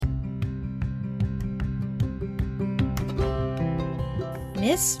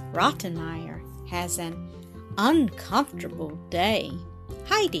Miss Rottenmeier has an uncomfortable day.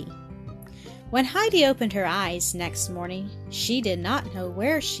 Heidi. When Heidi opened her eyes next morning, she did not know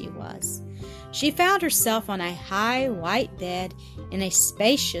where she was. She found herself on a high white bed in a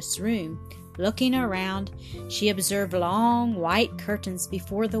spacious room. Looking around, she observed long white curtains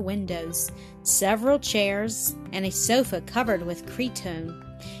before the windows, several chairs, and a sofa covered with cretonne.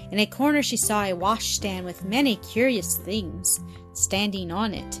 In a corner she saw a washstand with many curious things standing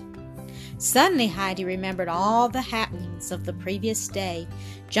on it. Suddenly Heidi remembered all the happenings of the previous day.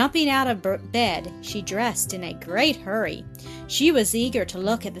 Jumping out of bed, she dressed in a great hurry. She was eager to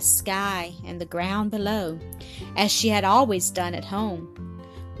look at the sky and the ground below, as she had always done at home.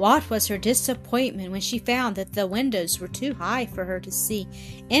 What was her disappointment when she found that the windows were too high for her to see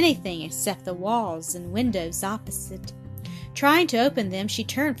anything except the walls and windows opposite. Trying to open them, she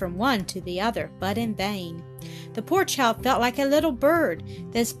turned from one to the other, but in vain. The poor child felt like a little bird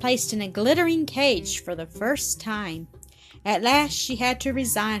that is placed in a glittering cage for the first time. At last she had to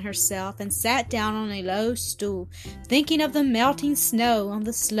resign herself and sat down on a low stool, thinking of the melting snow on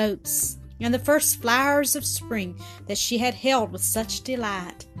the slopes and the first flowers of spring that she had held with such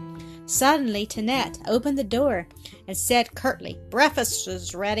delight. Suddenly Tinette opened the door and said curtly, "Breakfast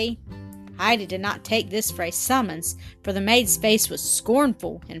is ready." Heidi did not take this for a summons, for the maid's face was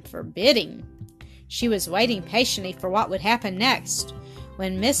scornful and forbidding. She was waiting patiently for what would happen next,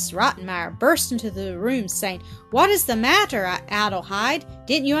 when Miss Rottenmeier burst into the room, saying, "What is the matter, Adelheid?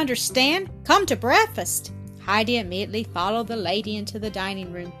 Didn't you understand? Come to breakfast." Heidi immediately followed the lady into the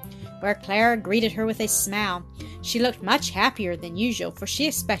dining room, where Clara greeted her with a smile. She looked much happier than usual, for she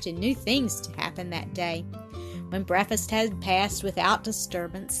expected new things to happen that day. When breakfast had passed without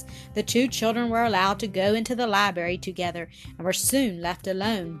disturbance, the two children were allowed to go into the library together and were soon left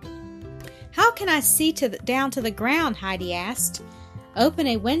alone. "How can I see down to the ground?" Heidi asked. "Open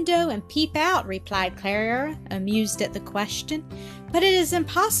a window and peep out," replied Clara, amused at the question. "But it is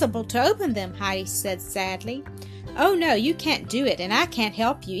impossible to open them," Heidi said sadly. "Oh no, you can't do it, and I can't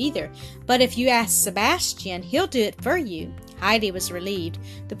help you either. But if you ask Sebastian, he'll do it for you." Heidi was relieved.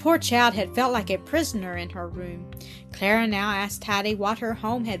 The poor child had felt like a prisoner in her room. Clara now asked Heidi what her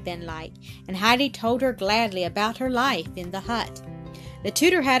home had been like, and Heidi told her gladly about her life in the hut. The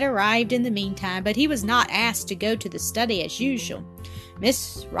tutor had arrived in the meantime, but he was not asked to go to the study as usual.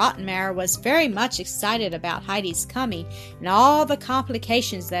 Miss Rottenmeier was very much excited about Heidi's coming and all the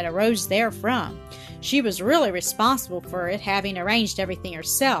complications that arose therefrom. She was really responsible for it, having arranged everything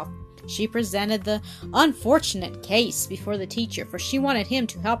herself. She presented the unfortunate case before the teacher, for she wanted him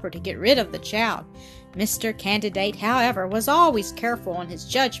to help her to get rid of the child. Mr. Candidate, however, was always careful in his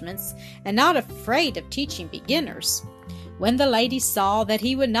judgments and not afraid of teaching beginners. When the lady saw that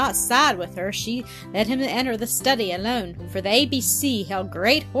he would not side with her, she let him enter the study alone, for the ABC held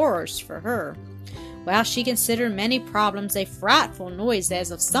great horrors for her. While she considered many problems, a frightful noise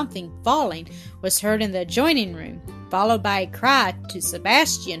as of something falling was heard in the adjoining room, followed by a cry to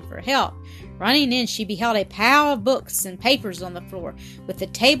Sebastian for help. Running in, she beheld a pile of books and papers on the floor, with the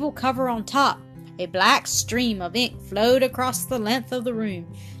table cover on top. A black stream of ink flowed across the length of the room.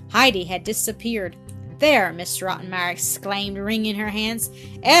 Heidi had disappeared. "There!" Miss Rottenmeier exclaimed, wringing her hands.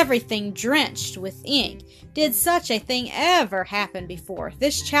 "Everything drenched with ink. Did such a thing ever happen before?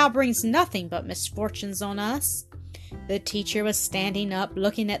 This child brings nothing but misfortunes on us." The teacher was standing up,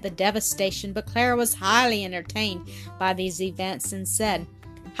 looking at the devastation, but Clara was highly entertained by these events and said,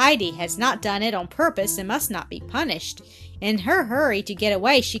 "Heidi has not done it on purpose and must not be punished. In her hurry to get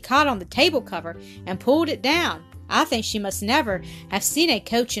away, she caught on the table cover and pulled it down. I think she must never have seen a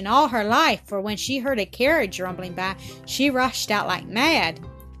coach in all her life, for when she heard a carriage rumbling by, she rushed out like mad.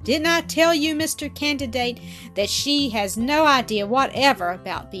 Didn't I tell you, Mr. Candidate, that she has no idea whatever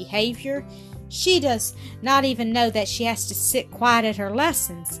about behavior? She does not even know that she has to sit quiet at her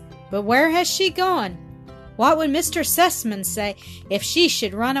lessons. But where has she gone? What would Mr. Sussman say if she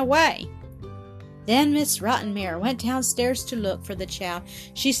should run away?" Then Miss Rottenmeier went downstairs to look for the child.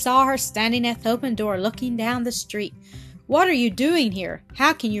 She saw her standing at the open door looking down the street. "What are you doing here?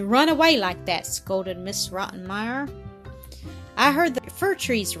 How can you run away like that?" scolded Miss Rottenmeier. "I heard the fir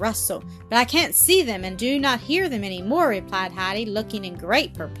trees rustle, but I can't see them and do not hear them any more," replied Heidi, looking in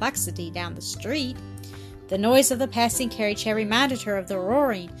great perplexity down the street. The noise of the passing carriage had reminded her of the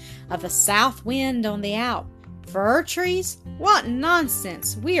roaring of the south wind on the Alp. "Fir trees? What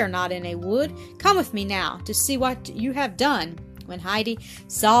nonsense! We are not in a wood. Come with me now to see what you have done." When Heidi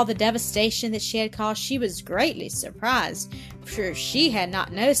saw the devastation that she had caused, she was greatly surprised, for she had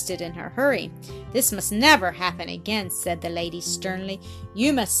not noticed it in her hurry. "This must never happen again," said the lady sternly.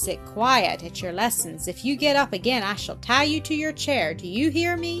 "You must sit quiet at your lessons. If you get up again, I shall tie you to your chair. Do you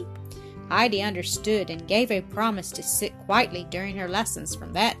hear me?" Heidi understood and gave a promise to sit quietly during her lessons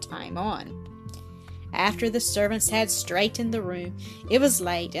from that time on. After the servants had straightened the room, it was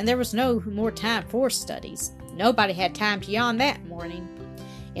late, and there was no more time for studies. Nobody had time to yawn that morning.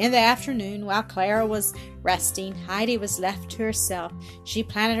 In the afternoon, while Clara was resting, Heidi was left to herself. She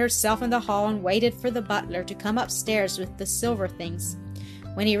planted herself in the hall and waited for the butler to come upstairs with the silver things.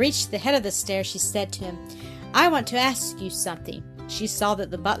 When he reached the head of the stairs, she said to him, "I want to ask you something." She saw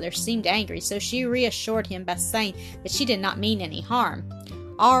that the butler seemed angry, so she reassured him by saying that she did not mean any harm.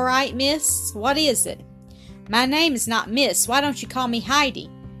 "All right, miss. What is it?" "My name is not Miss. Why don't you call me Heidi?"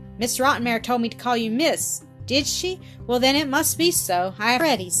 "Miss Rottenmeier told me to call you Miss." "Did she? Well, then it must be so. I am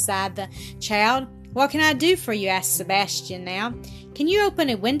ready," sighed the child. "What can I do for you?" asked Sebastian now. "Can you open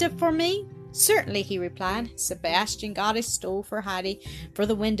a window for me?" "Certainly," he replied. Sebastian got a stool for Heidi, for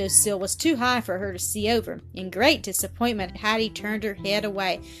the window sill was too high for her to see over. In great disappointment, Heidi turned her head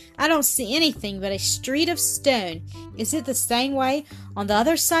away. "I don't see anything but a street of stone. Is it the same way on the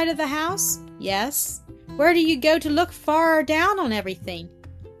other side of the house?" "Yes." "Where do you go to look far down on everything?"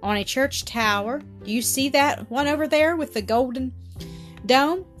 "On a church tower. Do you see that one over there with the golden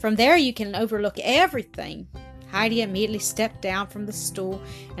dome? From there you can overlook everything." Heidi immediately stepped down from the stool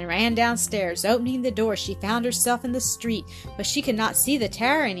and ran downstairs. Opening the door, she found herself in the street, but she could not see the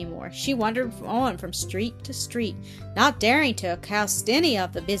tower anymore. She wandered on from street to street, not daring to accost any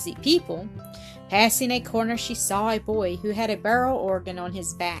of the busy people. Passing a corner, she saw a boy who had a barrel organ on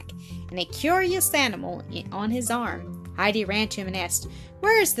his back and a curious animal on his arm. Heidi ran to him and asked,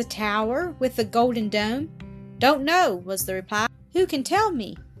 "Where is the tower with the golden dome?" "Don't know," was the reply. "Who can tell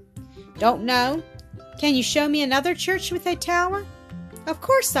me?" "Don't know." "Can you show me another church with a tower?" "Of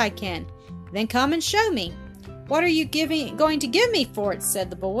course I can." "Then come and show me." "What are you going to give me for it?" said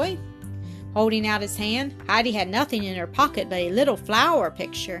the boy, holding out his hand. Heidi had nothing in her pocket but a little flower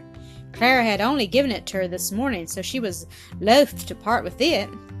picture. Clara had only given it to her this morning, so she was loath to part with it.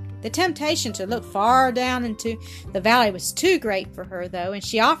 The temptation to look far down into the valley was too great for her, though, and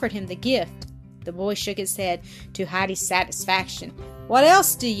she offered him the gift. The boy shook his head to Heidi's satisfaction. "What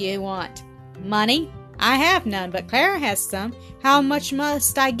else do you want?" "Money. I have none, but Clara has some. How much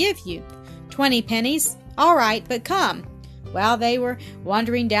must I give you?" 20 pennies. "All right, but come." While they were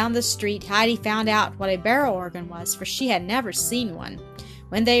wandering down the street, Heidi found out what a barrel organ was, for she had never seen one.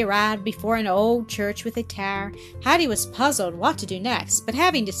 When they arrived before an old church with a tower, Heidi was puzzled what to do next, but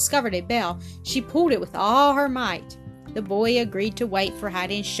having discovered a bell, she pulled it with all her might. The boy agreed to wait for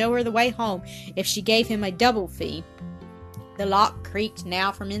Heidi and show her the way home if she gave him a double fee. The lock creaked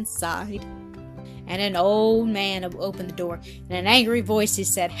now from inside, and an old man opened the door. In an angry voice he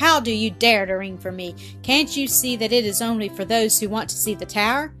said, "How do you dare to ring for me? Can't you see that it is only for those who want to see the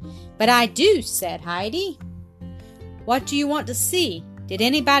tower?" "But I do," said Heidi. "What do you want to see? Did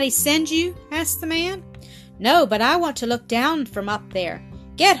anybody send you?" asked the man. "No, but I want to look down from up there."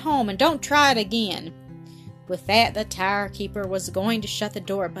 "Get home and don't try it again." With that, the tower keeper was going to shut the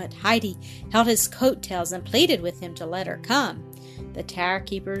door, but Heidi held his coat-tails and pleaded with him to let her come. The tower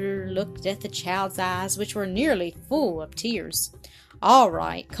keeper looked at the child's eyes, which were nearly full of tears. "All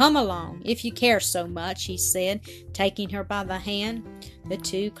right, come along, if you care so much," he said, taking her by the hand. The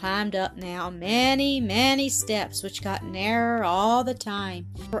two climbed up now many, many steps, which got narrower all the time.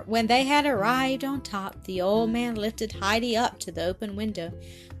 When they had arrived on top, the old man lifted Heidi up to the open window.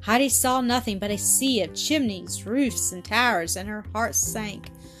 Heidi saw nothing but a sea of chimneys, roofs, and towers, and her heart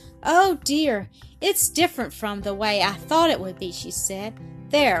sank. "Oh dear, it's different from the way I thought it would be," she said.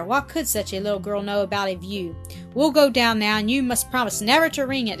 "There, what could such a little girl know about a view? We'll go down now, and you must promise never to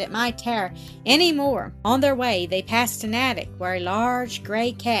ring it at my tower any more." On their way, they passed an attic where a large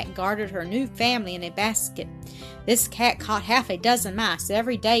gray cat guarded her new family in a basket. This cat caught half a dozen mice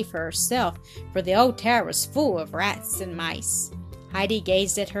every day for herself, for the old tower was full of rats and mice. Heidi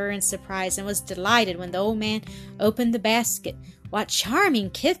gazed at her in surprise and was delighted when the old man opened the basket. "What charming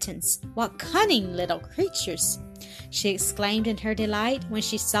kittens! What cunning little creatures!" she exclaimed in her delight when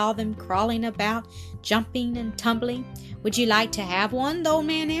she saw them crawling about, jumping and tumbling. "Would you like to have one?" the old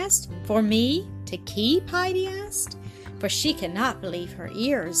man asked. "For me? To keep?" Heidi asked, for she could not believe her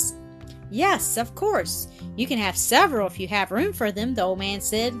ears. "Yes, of course. You can have several if you have room for them," the old man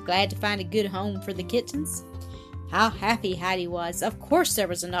said, glad to find a good home for the kittens. How happy Heidi was. Of course there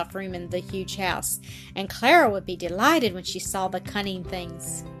was enough room in the huge house, and Clara would be delighted when she saw the cunning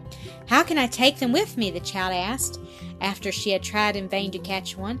things. "How can I take them with me?" the child asked, after she had tried in vain to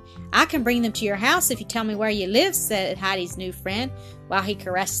catch one. "I can bring them to your house if you tell me where you live," said Heidi's new friend, while he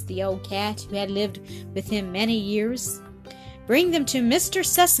caressed the old cat who had lived with him many years. "Bring them to Mr.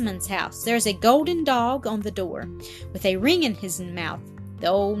 Sesame's house. There is a golden dog on the door, with a ring in his mouth." The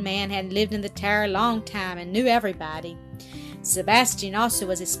old man had lived in the tower a long time and knew everybody. Sebastian also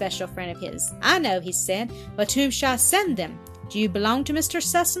was a special friend of his. "I know," he said, "but to whom shall I send them? Do you belong to Mr.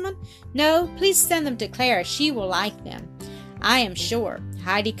 Sesame? No, please send them to Clara. She will like them, I am sure."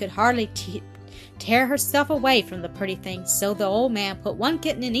 Heidi could hardly tear herself away from the pretty things, so the old man put one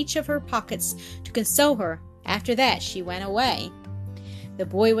kitten in each of her pockets to console her. After that she went away. The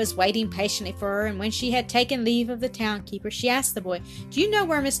boy was waiting patiently for her, and when she had taken leave of the townkeeper, she asked the boy, "Do you know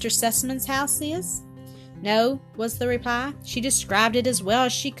where Mr. Sesame's house is?" "No," was the reply. She described it as well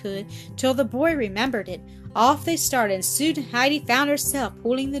as she could, till the boy remembered it. Off they started, and soon Heidi found herself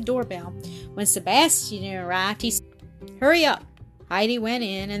pulling the doorbell. When Sebastian arrived, he said, "Hurry up." Heidi went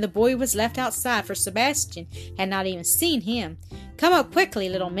in, and the boy was left outside, for Sebastian had not even seen him. "Come up quickly,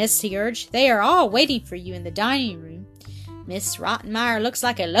 little miss," he urged. "They are all waiting for you in the dining room. Miss Rottenmeier looks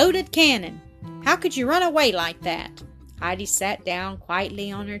like a loaded cannon. How could you run away like that?" Heidi sat down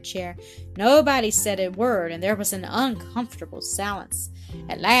quietly on her chair. Nobody said a word, and there was an uncomfortable silence.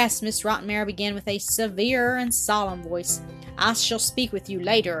 At last Miss Rottenmeier began with a severe and solemn voice. "I shall speak with you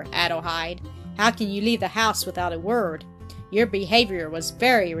later, Adelheid. How can you leave the house without a word? Your behavior was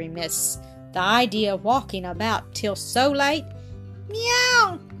very remiss. The idea of walking about till so late."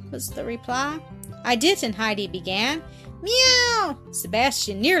 "Meow," was the reply. "I didn't," Heidi began. "Meow!"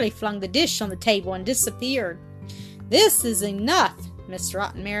 Sebastian nearly flung the dish on the table and disappeared. "This is enough," Miss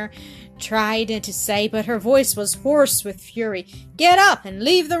Rottenmeier tried to say, but her voice was hoarse with fury. "Get up and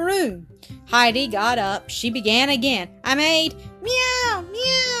leave the room." Heidi got up. She began again. "I made meow,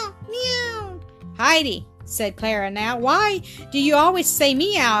 meow, meow." "Heidi," said Clara now, "why do you always say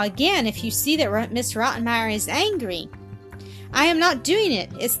meow again if you see that Miss Rottenmeier is angry?" "I am not doing it.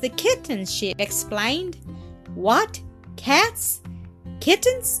 It's the kittens," she explained. "What? Cats?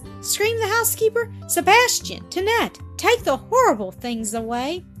 Kittens?" screamed the housekeeper. "Sebastian, Tinette, take the horrible things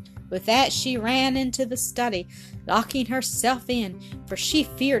away." With that she ran into the study, locking herself in, for she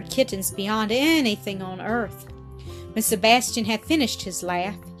feared kittens beyond anything on earth. When Sebastian had finished his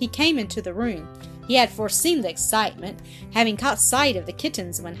laugh, he came into the room. He had foreseen the excitement, having caught sight of the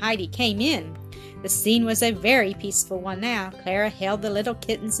kittens when Heidi came in. The scene was a very peaceful one now. Clara held the little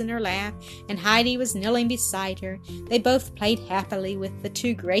kittens in her lap, and Heidi was kneeling beside her. They both played happily with the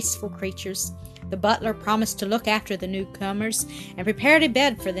two graceful creatures. The butler promised to look after the newcomers and prepared a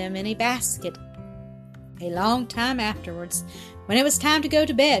bed for them in a basket. A long time afterwards, when it was time to go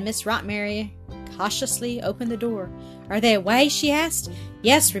to bed, Miss Rottenmeier cautiously opened the door. "Are they away?" she asked.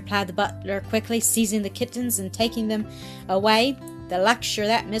 "Yes," replied the butler quickly, seizing the kittens and taking them away. The lecture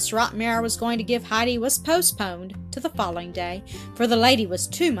that Miss Rottenmeier was going to give Heidi was postponed to the following day, for the lady was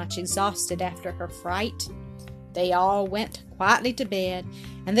too much exhausted after her fright. They all went quietly to bed,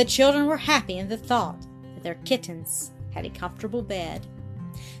 and the children were happy in the thought that their kittens had a comfortable bed.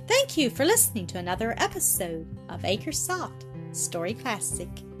 Thank you for listening to another episode of AcreSoft Story Classic.